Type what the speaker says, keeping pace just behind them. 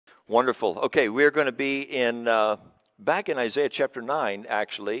Wonderful. Okay, we're going to be back in Isaiah chapter 9,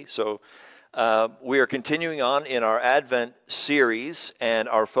 actually. So we are continuing on in our Advent series, and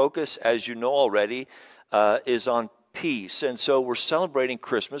our focus, as you know already, is on peace. And so we're celebrating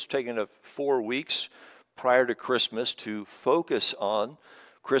Christmas, taking 4 weeks prior to Christmas to focus on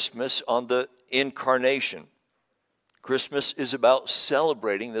Christmas, on the incarnation. Christmas is about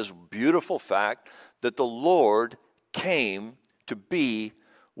celebrating this beautiful fact that the Lord came to be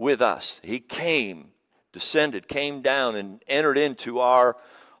with us. He came, descended, came down, and entered into our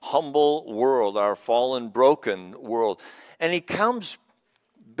humble world, our fallen, broken world. And he comes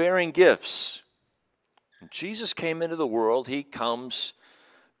bearing gifts. When Jesus came into the world, he comes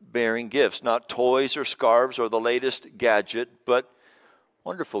bearing gifts, not toys or scarves or the latest gadget, but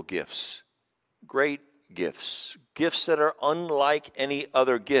wonderful gifts, great gifts, gifts that are unlike any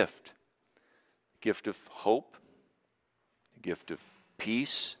other gift. Gift of hope, gift of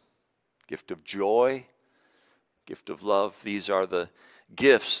peace, gift of joy, gift of love. These are the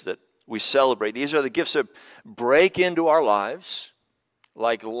gifts that we celebrate. These are the gifts that break into our lives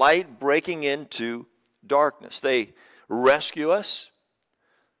like light breaking into darkness. They rescue us.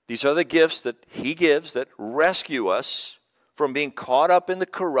 These are the gifts that he gives that rescue us from being caught up in the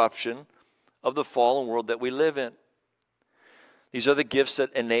corruption of the fallen world that we live in. These are the gifts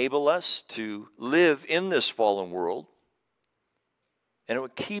that enable us to live in this fallen world, and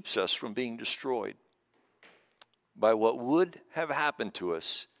it keeps us from being destroyed by what would have happened to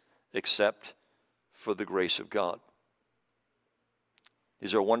us except for the grace of God.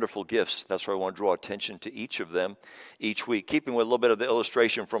 These are wonderful gifts. That's why I want to draw attention to each of them each week. Keeping with a little bit of the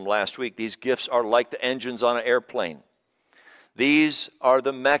illustration from last week, these gifts are like the engines on an airplane. These are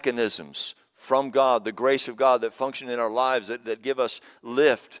the mechanisms from God, the grace of God that function in our lives, that give us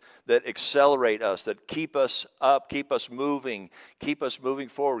lift, that accelerate us, that keep us up, keep us moving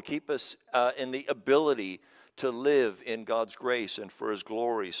forward, keep us in the ability to live in God's grace and for his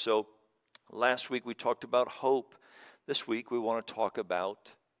glory. So last week we talked about hope. This week we want to talk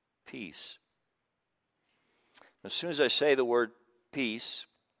about peace. As soon as I say the word peace,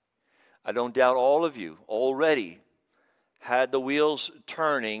 I don't doubt all of you already had the wheels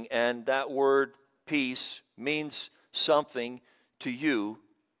turning, and that word peace means something to you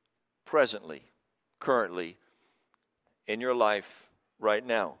presently, currently, in your life right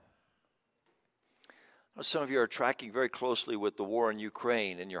now. Some of you are tracking very closely with the war in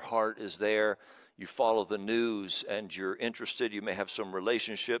Ukraine, and your heart is there. You follow the news, and you're interested. You may have some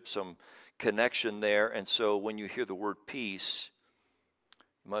relationship, some connection there, and so when you hear the word peace,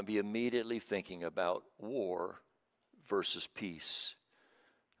 you might be immediately thinking about war versus peace,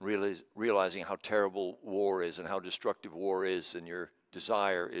 realizing how terrible war is and how destructive war is, and your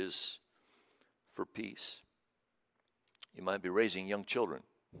desire is for peace. You might be raising young children,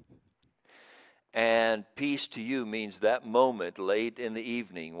 and peace to you means that moment late in the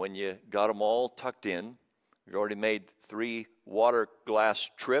evening when you got them all tucked in. You've already made 3 water glass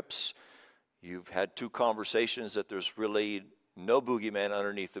trips. You've had 2 conversations that there's really no boogeyman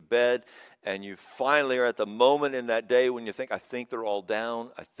underneath the bed, and you finally are at the moment in that day when you think, I think they're all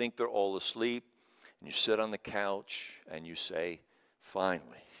down, I think they're all asleep, and you sit on the couch and you say,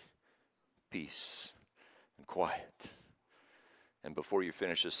 finally, peace and quiet. And before you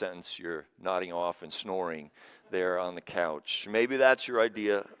finish the sentence, you're nodding off and snoring there on the couch. Maybe that's your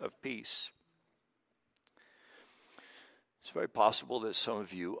idea of peace. It's very possible that some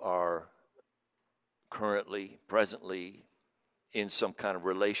of you are currently, presently, in some kind of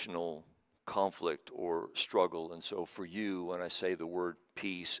relational conflict or struggle. And so for you, when I say the word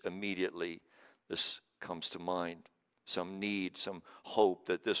peace, immediately this comes to mind. Some need, some hope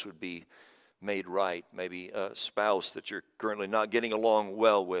that this would be made right. Maybe a spouse that you're currently not getting along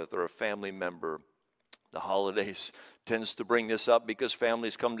well with, or a family member. The holidays tends to bring this up because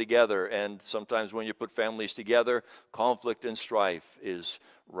families come together, and sometimes when you put families together, conflict and strife is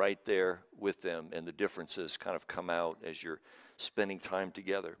right there with them, and the differences kind of come out as you're spending time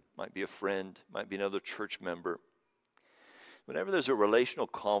together. Might be a friend, might be another church member. Whenever there's a relational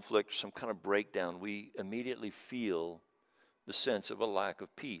conflict, some kind of breakdown, we immediately feel the sense of a lack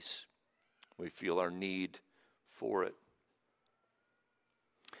of peace. We feel our need for it.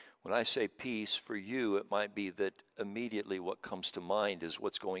 When I say peace, for you, it might be that immediately what comes to mind is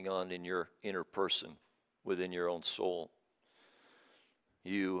what's going on in your inner person, within your own soul.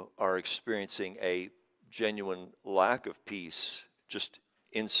 You are experiencing a genuine lack of peace just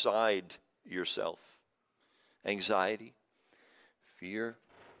inside yourself. Anxiety, fear,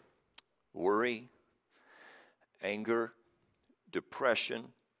 worry, anger, depression,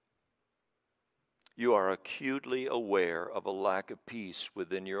 You are acutely aware of a lack of peace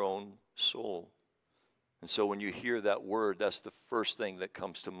within your own soul. And so when you hear that word, that's the first thing that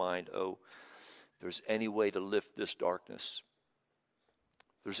comes to mind. Oh, if there's any way to lift this darkness,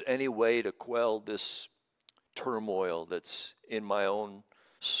 if there's any way to quell this turmoil that's in my own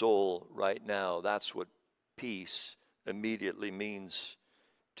soul right now, that's what peace immediately means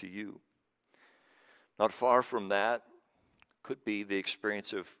to you. Not far from that could be the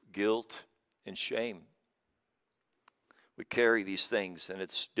experience of guilt and shame. We carry these things and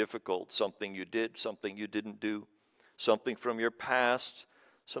it's difficult. Something you did, something you didn't do, something from your past,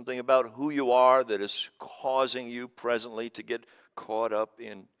 something about who you are that is causing you presently to get caught up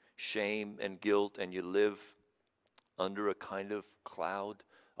in shame and guilt, and you live under a kind of cloud,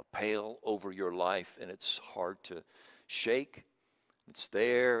 a pale over your life, and it's hard to shake. It's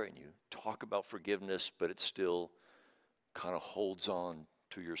there, and you talk about forgiveness, but it still kind of holds on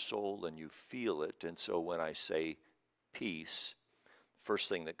to your soul, and you feel it. And so when I say peace, first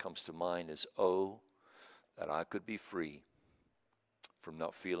thing that comes to mind is, oh, that I could be free from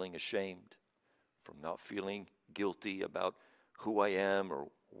not feeling ashamed, from not feeling guilty about who I am or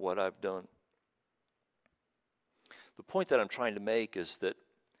what I've done. The point that I'm trying to make is that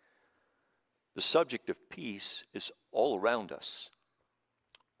the subject of peace is all around us,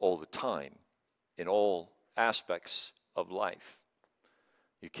 all the time, in all aspects of life.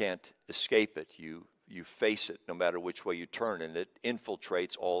 You can't escape it. You face it no matter which way you turn, and it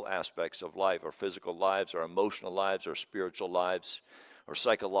infiltrates all aspects of life, our physical lives, our emotional lives, our spiritual lives, our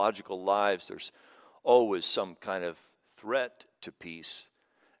psychological lives. There's always some kind of threat to peace.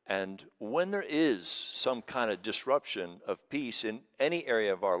 And when there is some kind of disruption of peace in any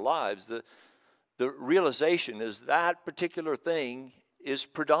area of our lives, the realization is that particular thing is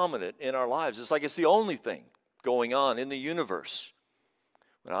predominant in our lives. It's like it's the only thing going on in the universe.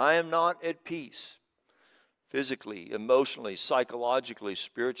 When I am not at peace, physically, emotionally, psychologically,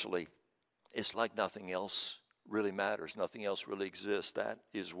 spiritually, it's like nothing else really matters. Nothing else really exists. That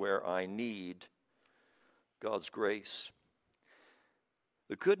is where I need God's grace.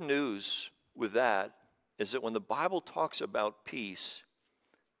 The good news with that is that when the Bible talks about peace,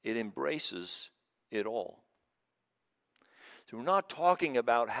 it embraces it all. So we're not talking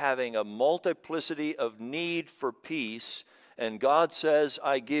about having a multiplicity of need for peace, and God says,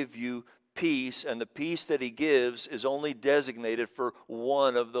 I give you peace, and the peace that he gives is only designated for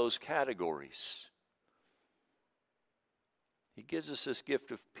one of those categories. He gives us this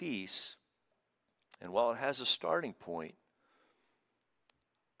gift of peace, and while it has a starting point,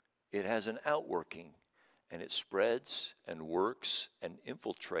 it has an outworking, and it spreads and works and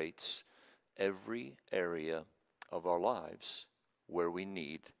infiltrates every area of our lives where we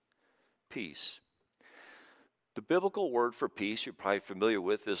need peace. The biblical word for peace you're probably familiar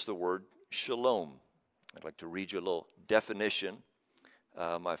with is the word shalom. I'd like to read you a little definition.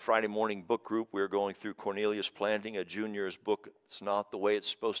 My Friday morning book group, we're going through Cornelius Planting, a junior's book. It's Not the Way It's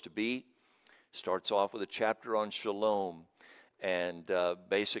Supposed to Be. Starts off with a chapter on shalom. And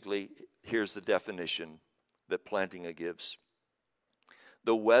basically, here's the definition that Plantinga gives.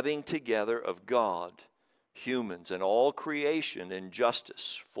 The webbing together of God, humans, and all creation in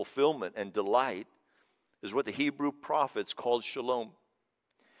justice, fulfillment, and delight is what the Hebrew prophets called shalom.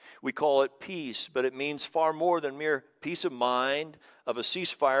 We call it peace, but it means far more than mere peace of mind of a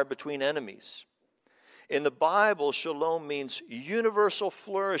ceasefire between enemies. In the Bible, shalom means universal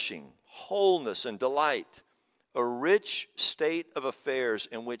flourishing, wholeness, and delight. A rich state of affairs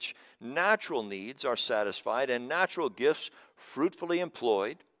in which natural needs are satisfied and natural gifts fruitfully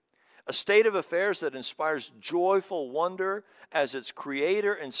employed. A state of affairs that inspires joyful wonder as its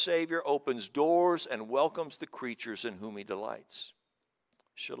creator and savior opens doors and welcomes the creatures in whom he delights.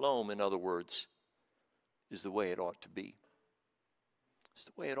 Shalom, in other words, is the way it ought to be. It's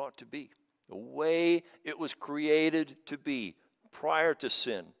the way it ought to be. The way it was created to be prior to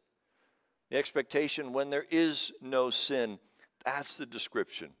sin. The expectation when there is no sin, that's the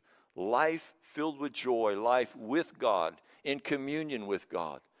description. Life filled with joy, life with God, in communion with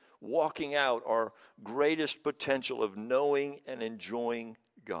God, walking out our greatest potential of knowing and enjoying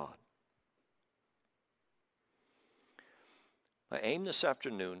God. My aim this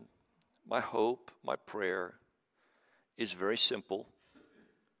afternoon, my hope, my prayer is very simple: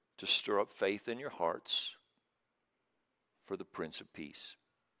 to stir up faith in your hearts for the Prince of Peace.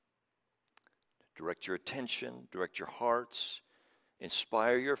 Direct your attention, direct your hearts,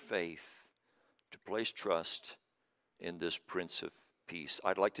 inspire your faith to place trust in this Prince of Peace.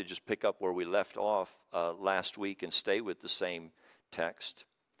 I'd like to just pick up where we left off last week and stay with the same text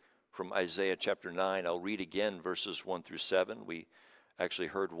from Isaiah chapter 9. I'll read again verses 1 through 7. We Actually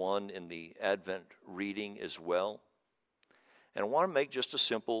heard one in the Advent reading as well. And I want to make just a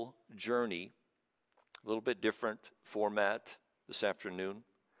simple journey, a little bit different format this afternoon.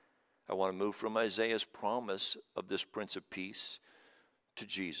 I want to move from Isaiah's promise of this Prince of Peace to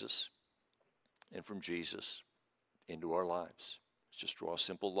Jesus, and from Jesus into our lives. Let's just draw a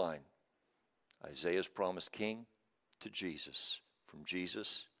simple line. Isaiah's promised king to Jesus, from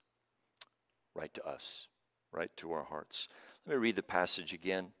Jesus right to us, right to our hearts. Let me read the passage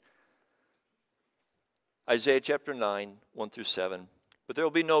again. Isaiah chapter 9, 1 through 7. But there will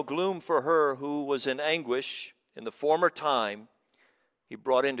be no gloom for her who was in anguish. In the former time, he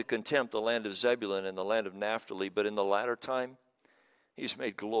brought into contempt the land of Zebulun and the land of Naphtali. But in the latter time, he's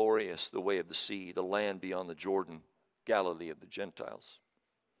made glorious the way of the sea, the land beyond the Jordan, Galilee of the Gentiles.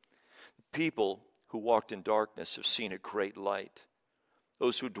 The people who walked in darkness have seen a great light.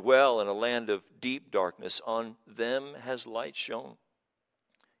 Those who dwell in a land of deep darkness, on them has light shone.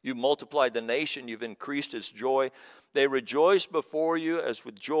 You've multiplied the nation, you've increased its joy. They rejoice before you as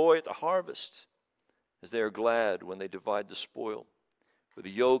with joy at the harvest, as they are glad when they divide the spoil. For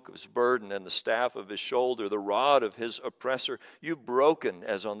the yoke of his burden and the staff of his shoulder, the rod of his oppressor, you've broken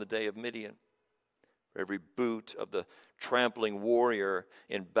as on the day of Midian. For every boot of the trampling warrior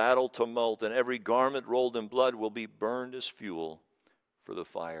in battle tumult and every garment rolled in blood will be burned as fuel for the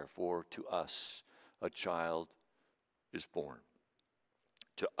fire. For to us a child is born.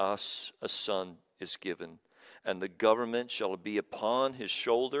 To us a son is given, and the government shall be upon his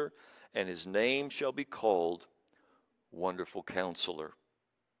shoulder, and his name shall be called Wonderful Counselor,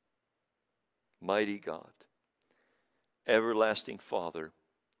 Mighty God, Everlasting Father,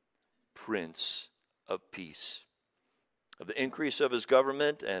 Prince of Peace. Of the increase of his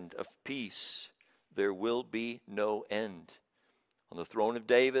government and of peace there will be no end. On the throne of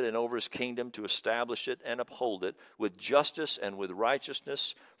David and over his kingdom, to establish it and uphold it with justice and with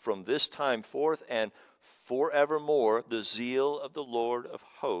righteousness from this time forth and forevermore. The zeal of the Lord of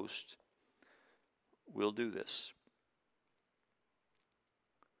hosts will do this.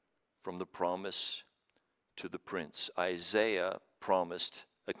 From the promise to the prince, Isaiah promised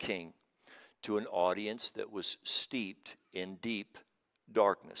a king to an audience that was steeped in deep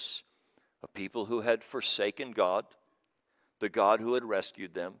darkness, a people who had forsaken God, the God who had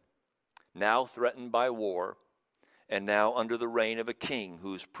rescued them, now threatened by war, and now under the reign of a king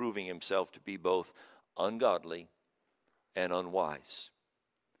who's proving himself to be both ungodly and unwise.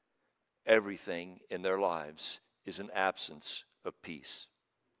 Everything in their lives is an absence of peace.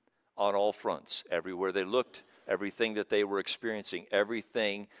 On all fronts, everywhere they looked, everything that they were experiencing,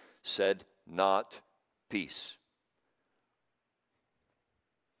 everything said not peace.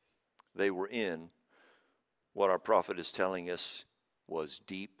 They were in what our prophet is telling us was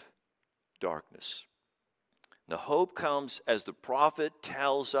deep darkness. The hope comes as the prophet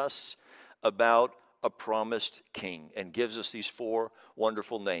tells us about a promised king and gives us these four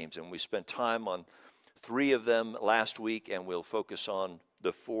wonderful names. And we spent time on three of them last week, and we'll focus on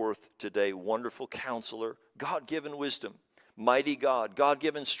the fourth today. Wonderful Counselor, God-given wisdom, Mighty God,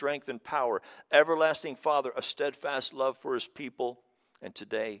 God-given strength and power, Everlasting Father, a steadfast love for his people, and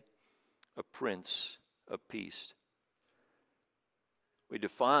today, a Prince of Peace. We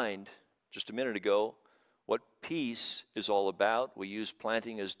defined just a minute ago what peace is all about. We use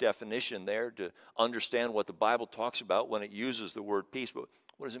planting as definition there to understand what the Bible talks about when it uses the word peace. But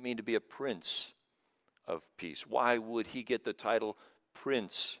what does it mean to be a Prince of Peace? Why would he get the title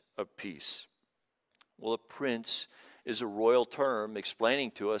Prince of Peace? Well, a prince is a royal term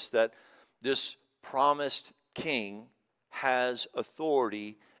explaining to us that this promised king has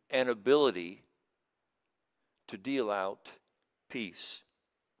authority and ability to deal out peace.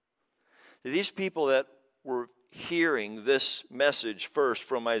 These people that were hearing this message first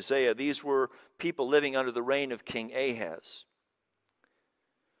from Isaiah, these were people living under the reign of King Ahaz.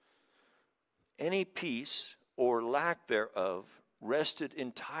 Any peace or lack thereof rested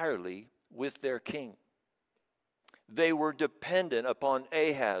entirely with their king. They were dependent upon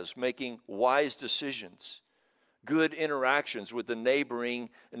Ahaz making wise decisions, good interactions with the neighboring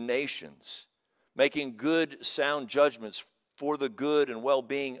nations, making good, sound judgments for the good and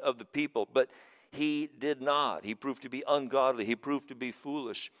well-being of the people. But he did not. He proved to be ungodly. He proved to be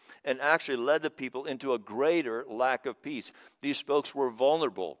foolish and actually led the people into a greater lack of peace. These folks were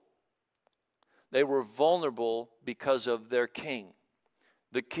vulnerable. They were vulnerable because of their king.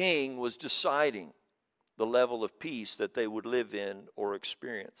 The king was deciding the level of peace that they would live in or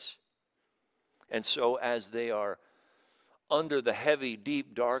experience. And so as they are under the heavy,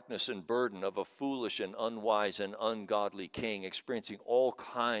 deep darkness and burden of a foolish and unwise and ungodly king, experiencing all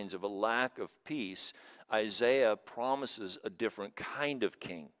kinds of a lack of peace, Isaiah promises a different kind of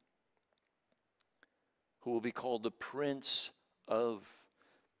king who will be called the Prince of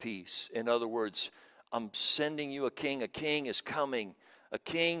Peace. In other words, I'm sending you a king. A king is coming. A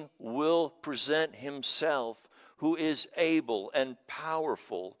king will present himself who is able and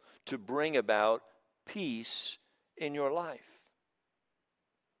powerful to bring about peace in your life.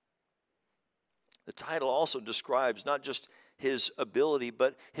 The title also describes not just his ability,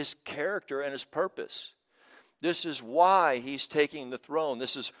 but his character and his purpose. This is why he's taking the throne.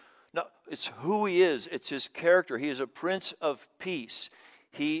 It's who he is. It's his character. He is a Prince of Peace.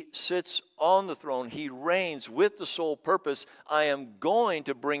 He sits on the throne. He reigns with the sole purpose, I am going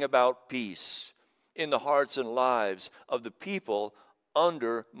to bring about peace in the hearts and lives of the people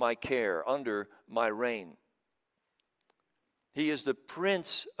under my care, under my reign. He is the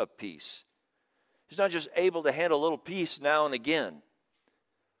Prince of Peace. He's not just able to handle a little peace now and again,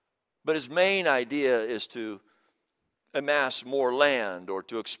 but his main idea is to amass more land or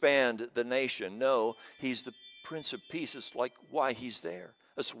to expand the nation. No, he's the Prince of Peace. It's like why he's there.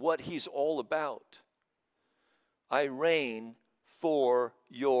 That's what he's all about. I reign for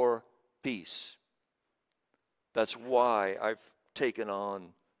your peace. That's why I've taken on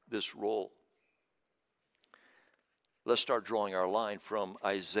this role. Let's start drawing our line from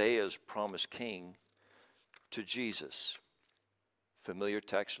Isaiah's promised king to Jesus. Familiar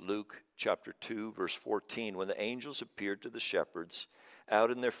text, Luke chapter 2, verse 14. When the angels appeared to the shepherds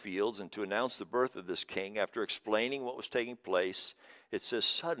out in their fields and to announce the birth of this king, after explaining what was taking place, it says,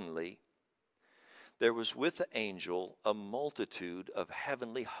 suddenly there was with the angel a multitude of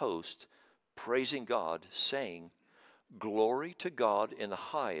heavenly hosts praising God, saying, glory to God in the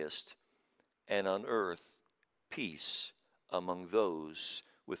highest, and on earth peace among those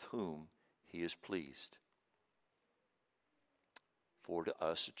with whom he is pleased. For to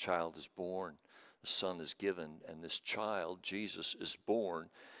us a child is born, a son is given, and this child, Jesus, is born,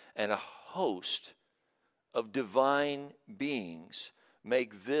 and a host of divine beings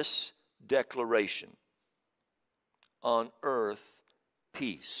make this declaration: on earth,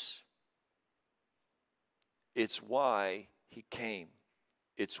 peace. It's why he came.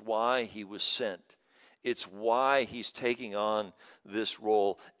 It's why he was sent. It's why he's taking on this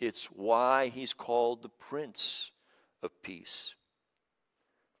role. It's why he's called the Prince of Peace.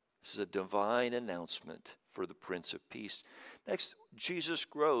 This is a divine announcement for the Prince of Peace. Next, Jesus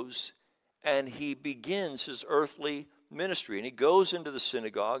grows and he begins his earthly ministry. And he goes into the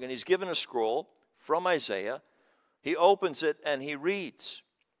synagogue and he's given a scroll from Isaiah. He opens it and he reads,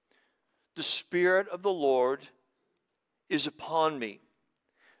 the Spirit of the Lord is upon me,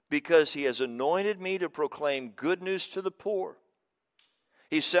 because he has anointed me to proclaim good news to the poor.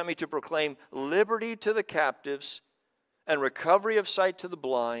 He sent me to proclaim liberty to the captives and recovery of sight to the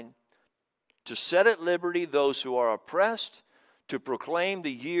blind, to set at liberty those who are oppressed, to proclaim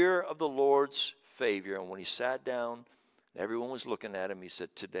the year of the Lord's favor. And when he sat down, everyone was looking at him, he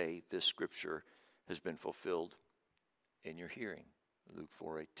said, today this scripture has been fulfilled in your hearing. Luke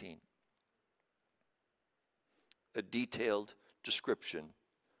 4:18. A detailed description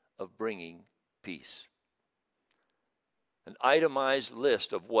of bringing peace. An itemized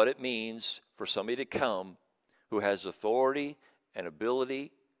list of what it means for somebody to come who has authority and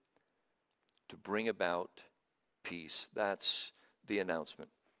ability to bring about peace. That's the announcement.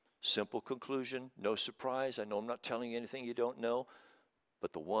 Simple conclusion, no surprise. I know I'm not telling you anything you don't know,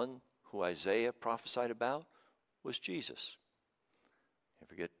 but the one who Isaiah prophesied about was Jesus.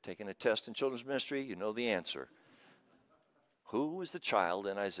 If you get taking a test in children's ministry, you know the answer. Who was the child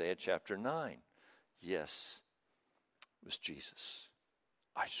in Isaiah chapter 9? Yes, it was Jesus.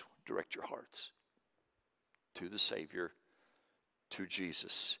 I just want to direct your hearts to the Savior, to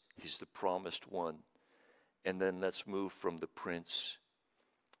Jesus. He's the promised one. And then let's move from the prince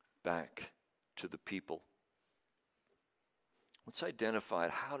back to the people. Let's identify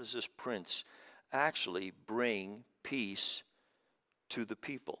how does this prince actually bring peace to the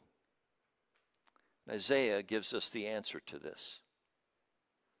people. Isaiah gives us the answer to this.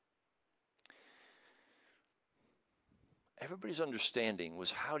 Everybody's understanding was,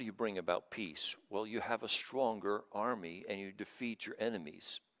 how do you bring about peace? Well, you have a stronger army and you defeat your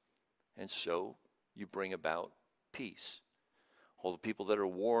enemies. And so you bring about peace. All the people that are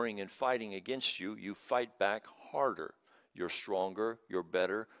warring and fighting against you, you fight back harder. You're stronger, you're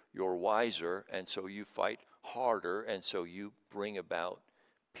better, you're wiser, and so you fight harder, and so you bring about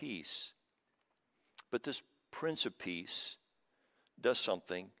peace. But this Prince of Peace does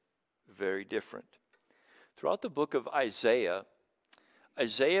something very different. Throughout the book of Isaiah,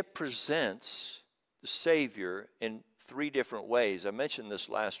 Isaiah presents the Savior in three different ways. I mentioned this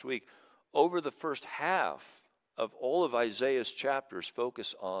last week. over the first half of all of Isaiah's chapters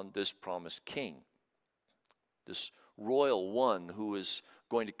focus on this promised king, this royal one who is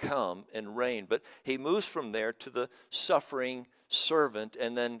going to come and reign. But he moves from there to the suffering servant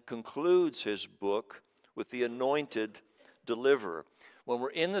and then concludes his book with the anointed deliverer. When we're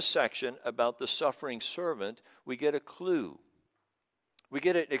in the section about the suffering servant, we get a clue. We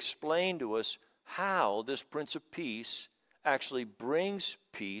get it explained to us how this Prince of Peace actually brings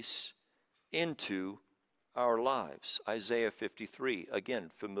peace into our lives. Isaiah 53, again,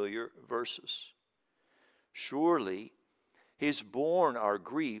 familiar verses. Surely he's borne our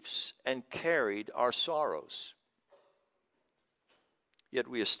griefs and carried our sorrows. Yet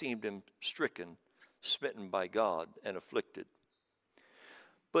we esteemed him stricken, smitten by God, and afflicted.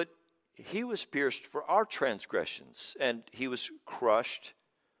 But he was pierced for our transgressions, and he was crushed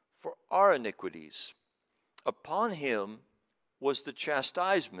for our iniquities. Upon him was the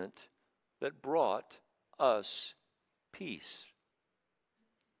chastisement that brought us peace.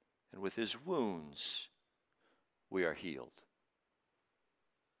 And with his wounds we are healed.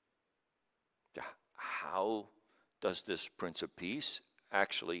 How does this Prince of Peace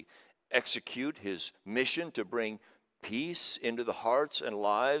actually execute his mission to bring peace into the hearts and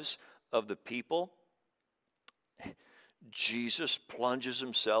lives of the people? Jesus plunges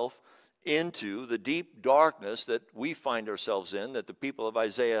himself into the deep darkness that we find ourselves in, that the people of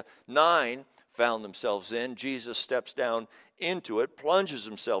Isaiah 9 found themselves in. Jesus steps down into it, plunges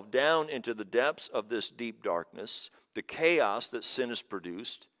himself down into the depths of this deep darkness, the chaos that sin has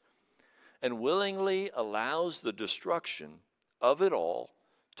produced, and willingly allows the destruction of it all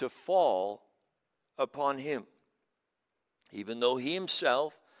to fall upon him. Even though he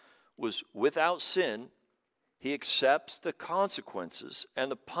himself was without sin, he accepts the consequences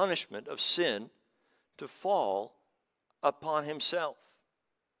and the punishment of sin to fall upon himself.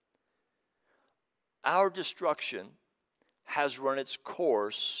 Our destruction has run its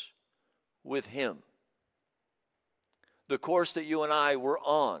course with him. The course that you and I were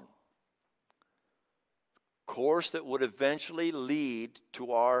on, course that would eventually lead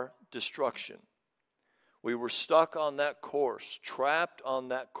to our destruction. We were stuck on that course, trapped on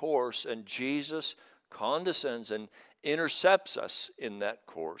that course, and Jesus condescends and intercepts us in that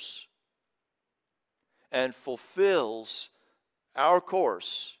course and fulfills our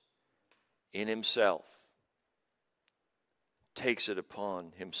course in himself, takes it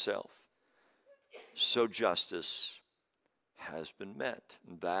upon himself. So justice has been met.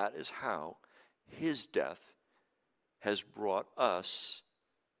 And that is how his death has brought us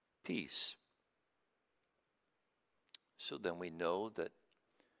peace. So then we know that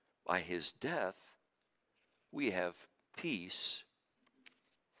by his death, we have peace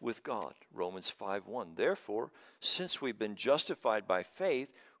with God. Romans 5:1. Therefore, since we've been justified by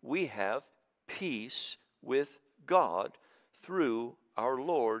faith, we have peace with God through our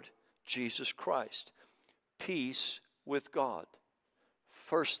Lord Jesus Christ. Peace with God.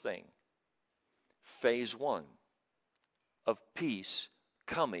 First thing, phase 1 of peace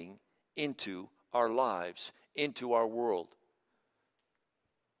coming into our lives, into our world.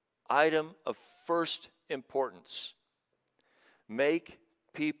 Item of first importance: make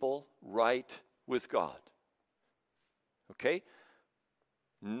people right with God. Okay?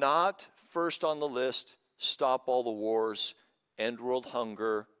 Not first on the list, stop all the wars, end world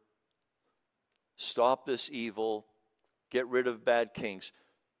hunger, stop this evil, get rid of bad kings.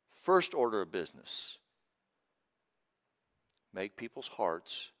 First order of business: make people's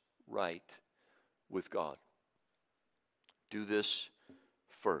hearts right with God. Do this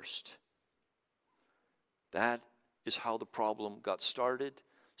first. That is how the problem got started,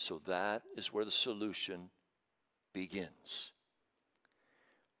 so that is where the solution begins.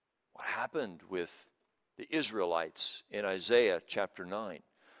 What happened with the Israelites in Isaiah chapter 9?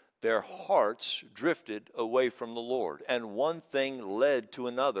 Their hearts drifted away from the Lord, and one thing led to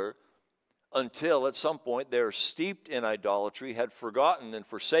another until at some point they're steeped in idolatry, had forgotten and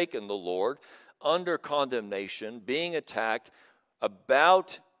forsaken the Lord, under condemnation, being attacked,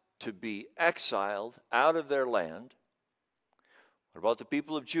 about to be exiled out of their land. What about the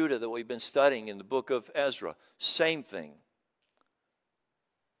people of Judah that we've been studying in the book of Ezra? Same thing.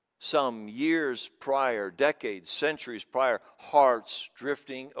 Some years prior, decades, centuries prior, hearts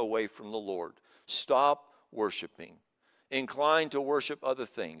drifting away from the Lord. Stop worshiping. Inclined to worship other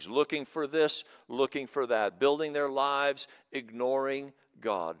things. Looking for this, looking for that. Building their lives, ignoring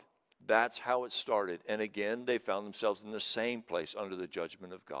God. That's how it started. And again, they found themselves in the same place under the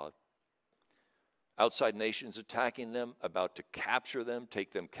judgment of God. Outside nations attacking them, about to capture them,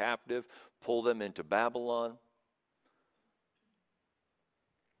 take them captive, pull them into Babylon.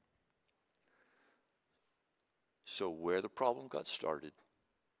 So where the problem got started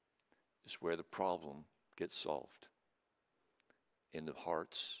is where the problem gets solved, in the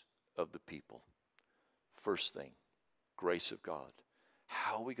hearts of the people. First thing, grace of God.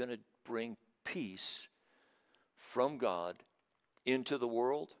 How are we going to bring peace from God into the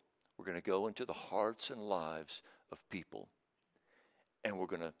world? We're going to go into the hearts and lives of people, and we're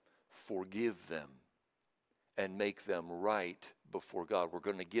going to forgive them and make them right before God. We're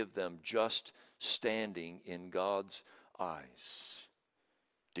going to give them just standing in God's eyes.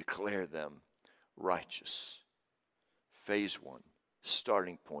 Declare them righteous. Phase one,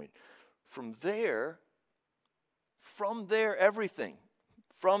 starting point. From there, everything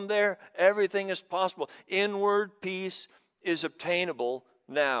is possible. Inward peace is obtainable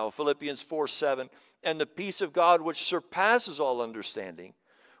now. Philippians 4:7. And the peace of God, which surpasses all understanding,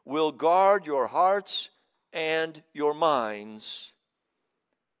 will guard your hearts and your minds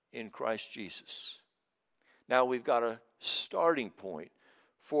in Christ Jesus. Now we've got a starting point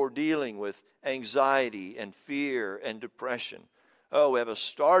for dealing with anxiety and fear and depression. We have a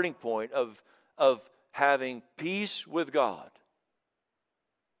starting point of having peace with God.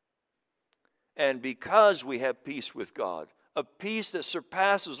 And because we have peace with God, a peace that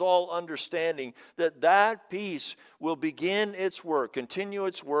surpasses all understanding, that peace will begin its work, continue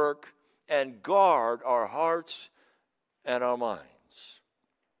its work, and guard our hearts and our minds.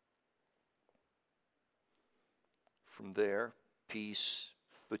 From there, peace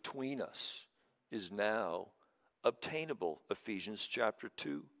between us is now obtainable. Ephesians chapter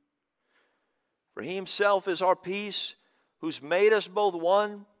 2. For he himself is our peace, who's made us both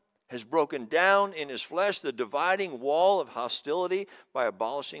one, has broken down in his flesh the dividing wall of hostility by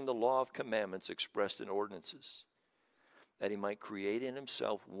abolishing the law of commandments expressed in ordinances, that he might create in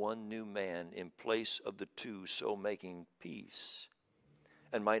himself one new man in place of the two, so making peace,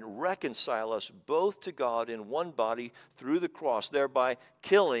 and might reconcile us both to God in one body through the cross, thereby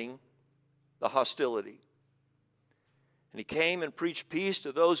killing the hostility. And he came and preached peace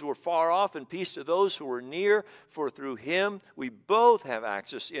to those who were far off and peace to those who were near, for through him we both have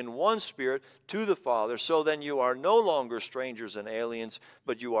access in one Spirit to the Father. So then you are no longer strangers and aliens,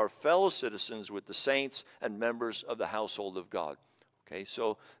 but you are fellow citizens with the saints and members of the household of God. Okay,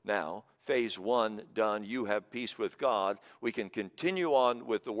 so now, phase one done, you have peace with God. We can continue on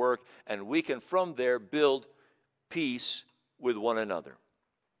with the work, and we can from there build peace with one another.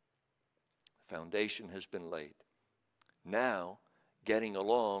 The foundation has been laid. Now, getting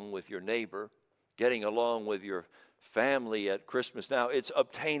along with your neighbor, getting along with your family at Christmas, now it's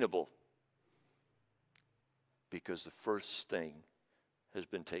obtainable because the first thing has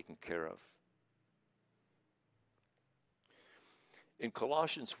been taken care of. In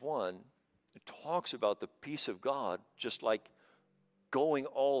Colossians 1, it talks about the peace of God just like going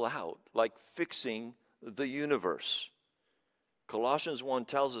all out, like fixing the universe. Colossians 1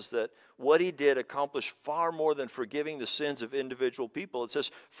 tells us that what he did accomplished far more than forgiving the sins of individual people. It says,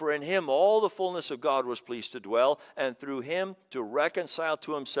 for in him all the fullness of God was pleased to dwell, and through him to reconcile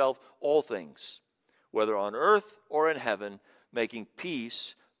to himself all things, whether on earth or in heaven, making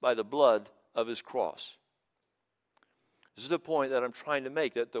peace by the blood of his cross. This is the point that I'm trying to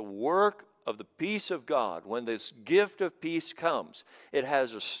make, that the work of the peace of God, when this gift of peace comes, it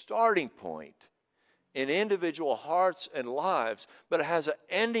has a starting point in individual hearts and lives, but it has an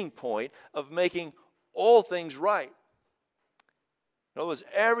ending point of making all things right. In other words,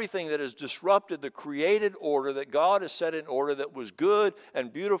 everything that has disrupted the created order that God has set in order that was good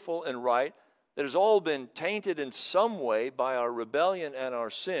and beautiful and right, that has all been tainted in some way by our rebellion and our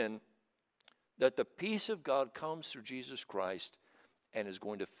sin, that the peace of God comes through Jesus Christ and is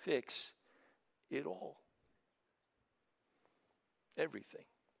going to fix it all. Everything.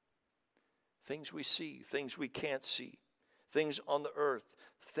 Things we see, things we can't see, things on the earth,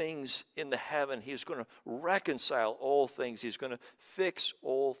 things in the heaven. He's going to reconcile all things. He's going to fix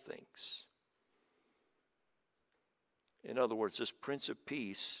all things. In other words, this Prince of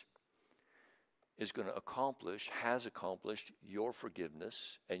Peace is going to has accomplished your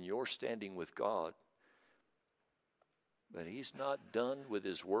forgiveness and your standing with God. But he's not done with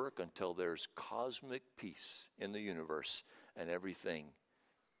his work until there's cosmic peace in the universe and everything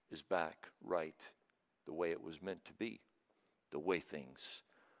is back right the way it was meant to be, the way things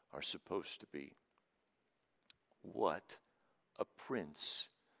are supposed to be. What a Prince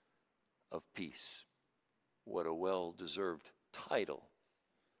of Peace. What a well-deserved title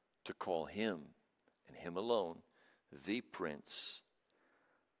to call him and him alone the Prince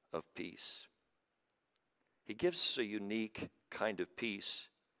of Peace. He gives us a unique kind of peace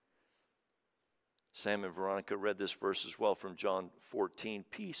Sam and Veronica read this verse as well from John 14.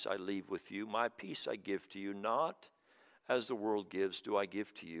 Peace I leave with you, my peace I give to you, not as the world gives do I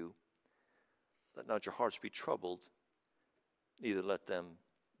give to you. Let not your hearts be troubled, neither let them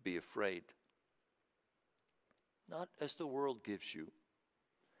be afraid. Not as the world gives you.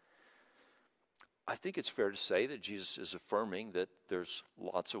 I think it's fair to say that Jesus is affirming that there's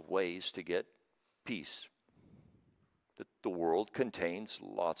lots of ways to get peace. That the world contains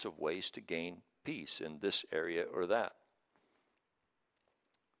lots of ways to gain peace in this area or that.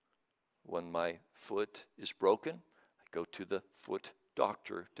 When my foot is broken, I go to the foot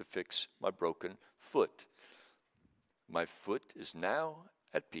doctor to fix my broken foot. My foot is now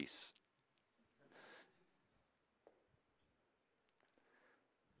at peace.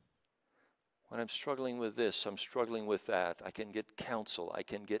 When I'm struggling with this, I'm struggling with that, I can get counsel, I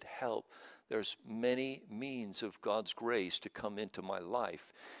can get help. There's many means of God's grace to come into my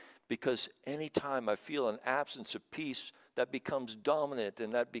life. Because anytime I feel an absence of peace, that becomes dominant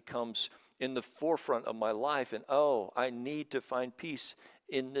and that becomes in the forefront of my life. And I need to find peace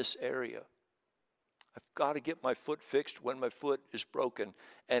in this area. I've got to get my foot fixed when my foot is broken.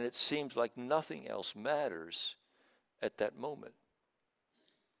 And it seems like nothing else matters at that moment.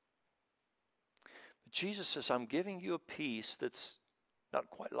 But Jesus says, I'm giving you a peace that's not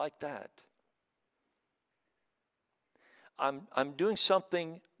quite like that. I'm doing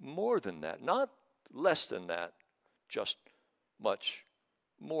something more than that, not less than that, just much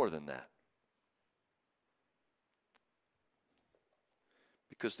more than that.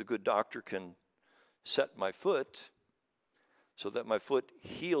 Because the good doctor can set my foot so that my foot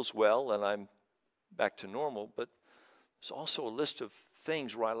heals well and I'm back to normal, but there's also a list of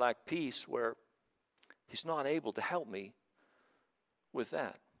things where I lack peace where he's not able to help me with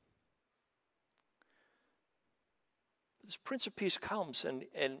that. This Prince of Peace comes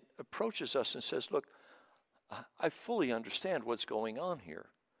and approaches us and says, look, I fully understand what's going on here.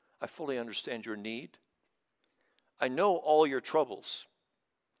 I fully understand your need. I know all your troubles.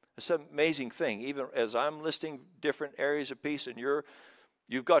 It's an amazing thing. Even as I'm listing different areas of peace and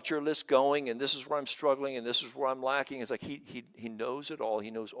you've got your list going and this is where I'm struggling and this is where I'm lacking. It's like he knows it all.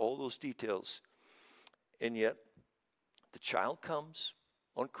 He knows all those details. And yet the child comes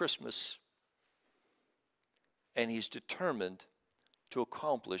on Christmas and he's determined to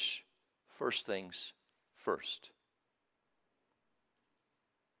accomplish first things first.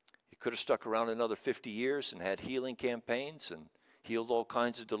 He could have stuck around another 50 years and had healing campaigns and healed all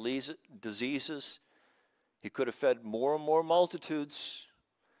kinds of diseases. He could have fed more and more multitudes.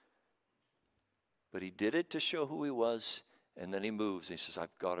 But he did it to show who he was, and then he moves. And he says,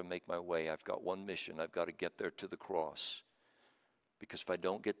 I've got to make my way. I've got one mission. I've got to get there to the cross. Because if I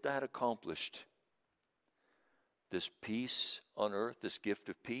don't get that accomplished, this peace on earth, this gift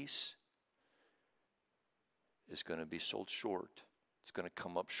of peace, is going to be sold short. It's going to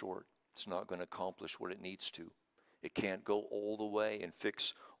come up short. It's not going to accomplish what it needs to. It can't go all the way and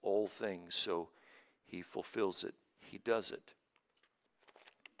fix all things. So he fulfills it. He does it.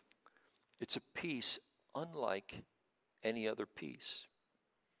 It's a peace unlike any other peace.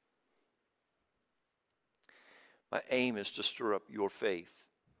 My aim is to stir up your faith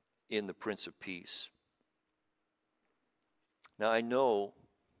in the Prince of Peace. Now I know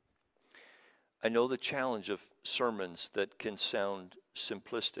the challenge of sermons that can sound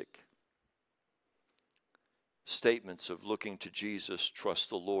simplistic. Statements of looking to Jesus, trust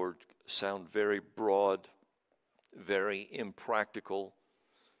the Lord, sound very broad, very impractical.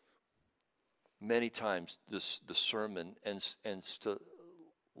 Many times the sermon ends to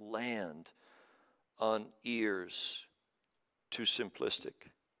land on ears too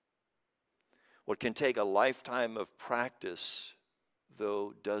simplistic. What can take a lifetime of practice,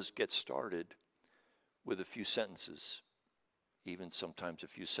 though, does get started with a few sentences, even sometimes a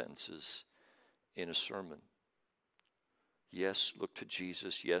few sentences in a sermon. Yes, look to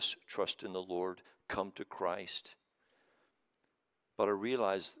Jesus. Yes, trust in the Lord. Come to Christ. But I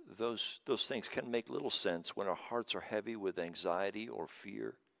realize those things can make little sense when our hearts are heavy with anxiety or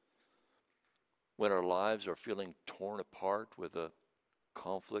fear, when our lives are feeling torn apart with a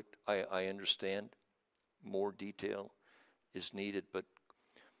conflict. I understand more detail is needed, but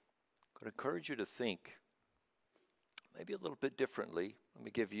I encourage you to think maybe a little bit differently. Let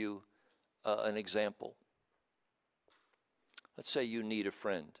me give you an example. Let's say you need a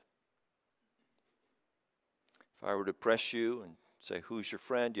friend. If I were to press you and say, who's your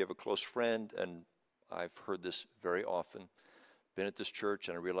friend? Do you have a close friend? And I've heard this very often. Been at this church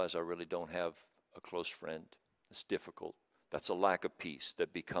and I realize I really don't have a close friend. It's difficult. That's a lack of peace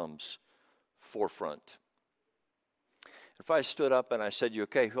that becomes forefront. If I stood up and I said,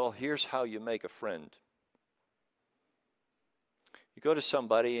 okay, well, here's how you make a friend. You go to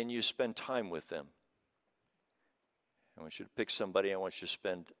somebody and you spend time with them. I want you to pick somebody. I want you to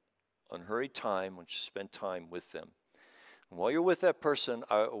spend unhurried time. I want you to spend time with them. And while you're with that person,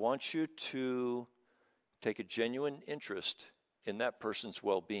 I want you to take a genuine interest in that person's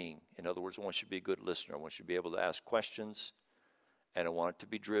well-being. In other words, I want you to be a good listener. I want you to be able to ask questions. And I want it to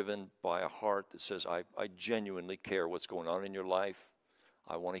be driven by a heart that says, I genuinely care what's going on in your life.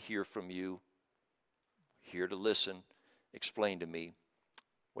 I want to hear from you. Here to listen. Explain to me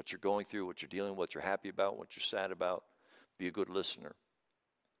what you're going through, what you're dealing with, what you're happy about, what you're sad about. Be a good listener.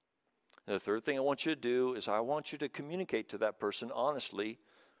 And the third thing I want you to do is I want you to communicate to that person honestly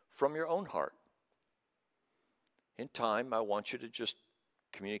from your own heart. In time, I want you to just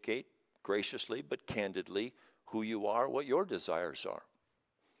communicate graciously but candidly who you are, what your desires are.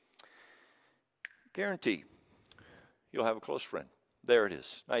 Guarantee you'll have a close friend. There it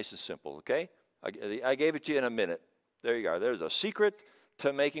is. Nice and simple, okay? I gave it to you in a minute. There you are. There's a secret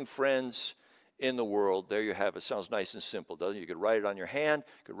to making friends in the world. There you have it. Sounds nice and simple, doesn't it? You could write it on your hand.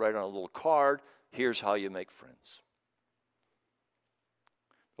 You could write it on a little card. Here's how you make friends.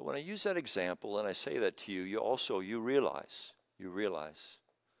 But when I use that example and I say that to you, you realize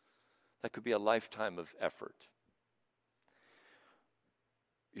that could be a lifetime of effort.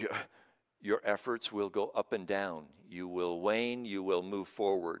 Your efforts will go up and down. You will wane. You will move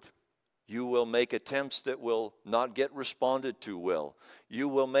forward. You will make attempts that will not get responded to well. You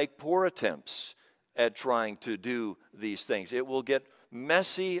will make poor attempts at trying to do these things. It will get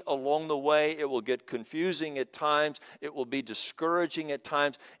messy along the way. It will get confusing at times. It will be discouraging at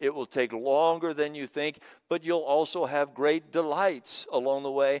times. It will take longer than you think, but you'll also have great delights along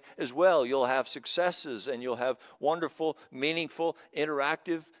the way as well. You'll have successes and you'll have wonderful, meaningful,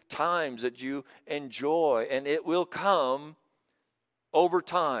 interactive times that you enjoy, and it will come over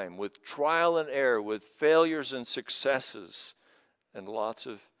time with trial and error, with failures and successes, and lots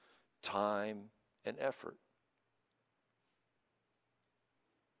of time and effort.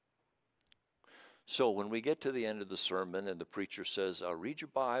 So when we get to the end of the sermon and the preacher says, read your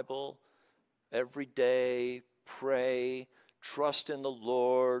Bible every day, pray, trust in the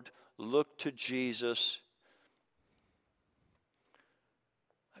Lord, look to Jesus.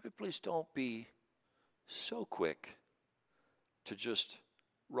 Please don't be so quick to just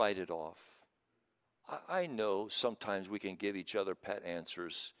write it off. I know sometimes we can give each other pat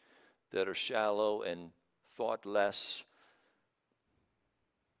answers that are shallow and thoughtless.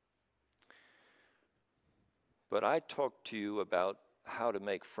 But I talked to you about how to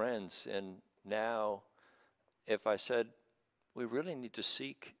make friends, and now if I said we really need to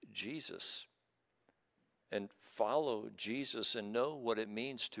seek Jesus and follow Jesus and know what it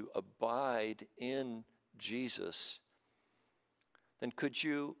means to abide in Jesus, then could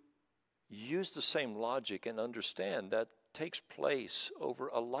you use the same logic and understand that takes place over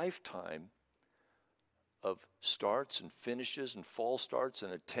a lifetime of starts and finishes and false starts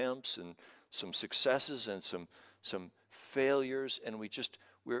and attempts and some successes and some failures, and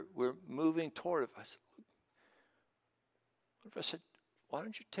we're moving toward it. What if I said, why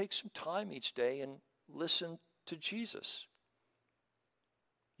don't you take some time each day and listen to Jesus?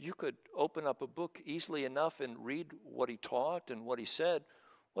 You could open up a book easily enough and read what he taught and what he said.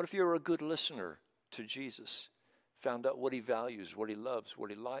 What if you're a good listener to Jesus? Found out what he values, what he loves, what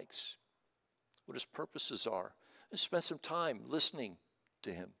he likes, what his purposes are, and spend some time listening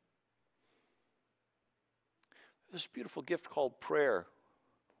to him. There's a beautiful gift called prayer,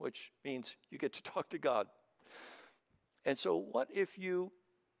 which means you get to talk to God. And so what if you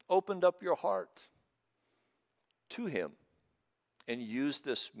opened up your heart to him and used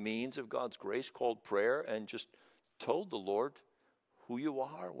this means of God's grace called prayer and just told the Lord who you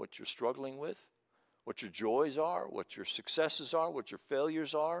are, what you're struggling with, what your joys are, what your successes are, what your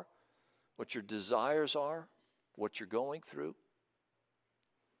failures are, what your desires are, what you're going through?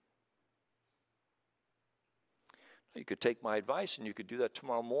 You could take my advice and you could do that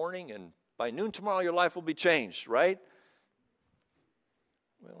tomorrow morning, and by noon tomorrow your life will be changed, right?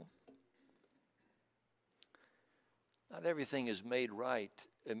 Well, not everything is made right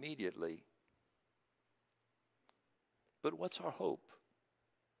immediately. But what's our hope?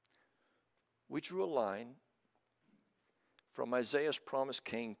 We drew a line from Isaiah's promised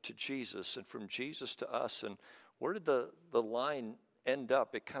king to Jesus, and from Jesus to us. And where did the line end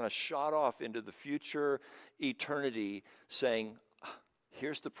up? It kind of shot off into the future eternity, saying,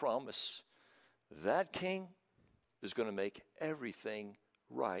 here's the promise. That king is going to make everything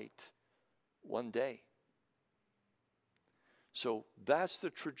right one day. So that's the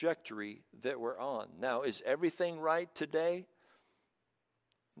trajectory that we're on. Now, is everything right today?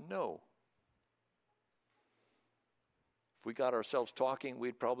 No. If we got ourselves talking,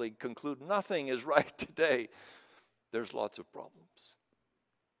 we'd probably conclude nothing is right today. There's lots of problems.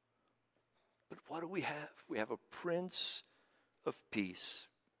 But what do we have? We have a Prince of Peace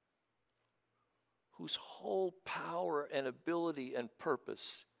whose whole power and ability and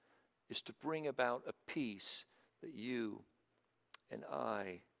purpose is to bring about a peace that you and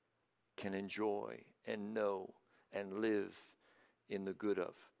I can enjoy and know and live in the good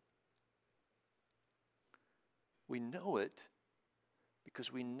of. We know it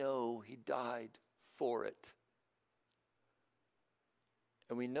because we know he died for it.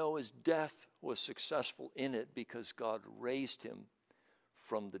 And we know his death was successful in it because God raised him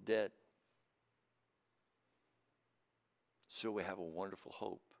from the dead. So we have a wonderful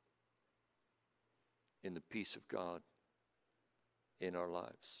hope in the peace of God in our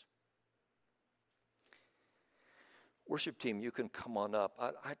lives. Worship team, you can come on up.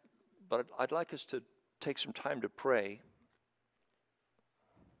 But I'd like us to take some time to pray.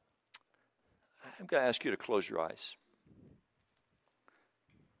 I'm going to ask you to close your eyes.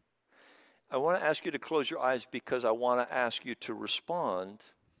 I want to ask you to close your eyes because I want to ask you to respond,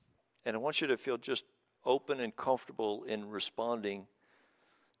 and I want you to feel just open and comfortable in responding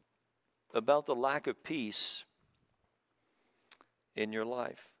about the lack of peace in your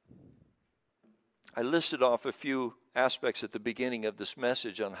life. I listed off a few aspects at the beginning of this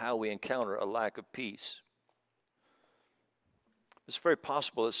message on how we encounter a lack of peace. It's very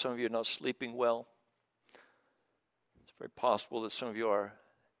possible that some of you are not sleeping well. It's very possible that some of you are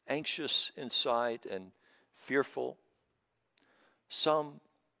anxious inside and fearful. Some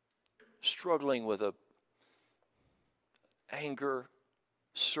struggling with a anger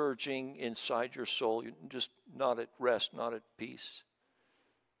surging inside your soul. You're just not at rest, not at peace.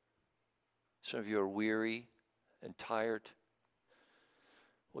 Some of you are weary and tired.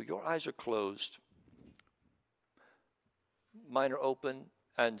 Well, your eyes are closed. Mine are open,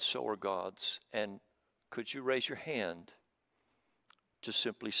 and so are God's. And could you raise your hand to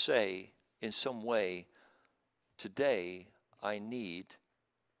simply say in some way, today I need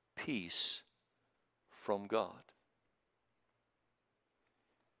peace from God?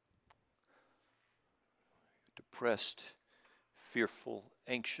 Depressed, fearful,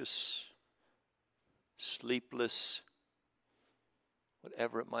 anxious, sleepless,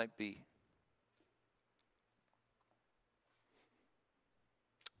 whatever it might be.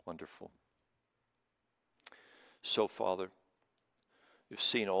 Wonderful. So, Father, you've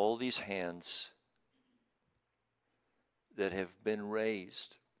seen all these hands that have been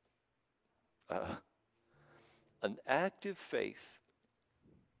raised. An active faith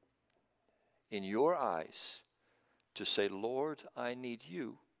in your eyes to say, Lord, I need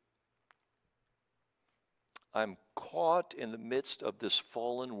you. I'm caught in the midst of this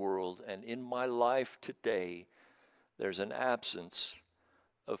fallen world, and in my life today, there's an absence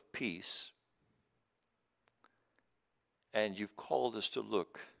of peace. And you've called us to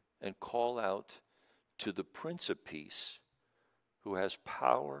look and call out to the Prince of Peace, who has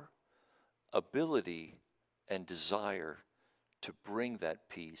power, ability, and desire to bring that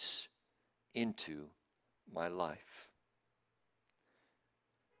peace into my life.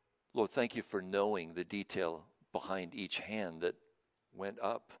 Lord, thank you for knowing the detail behind each hand that went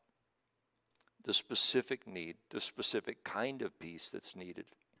up, the specific need, the specific kind of peace that's needed.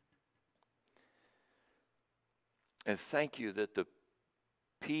 And thank you that the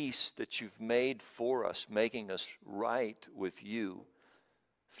peace that you've made for us, making us right with you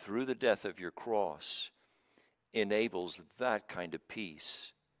through the death of your cross, enables that kind of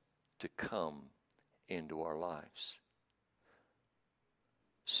peace to come into our lives.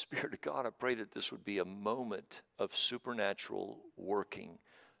 Spirit of God, I pray that this would be a moment of supernatural working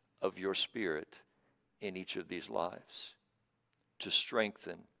of your Spirit in each of these lives to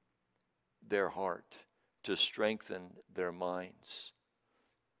strengthen their heart, to strengthen their minds,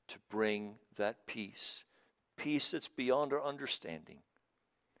 to bring that peace that's beyond our understanding,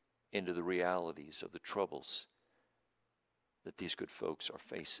 into the realities of the troubles that these good folks are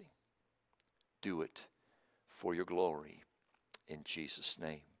facing. Do it for your glory. In Jesus'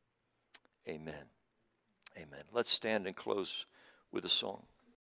 name, amen. Amen. Let's stand and close with a song.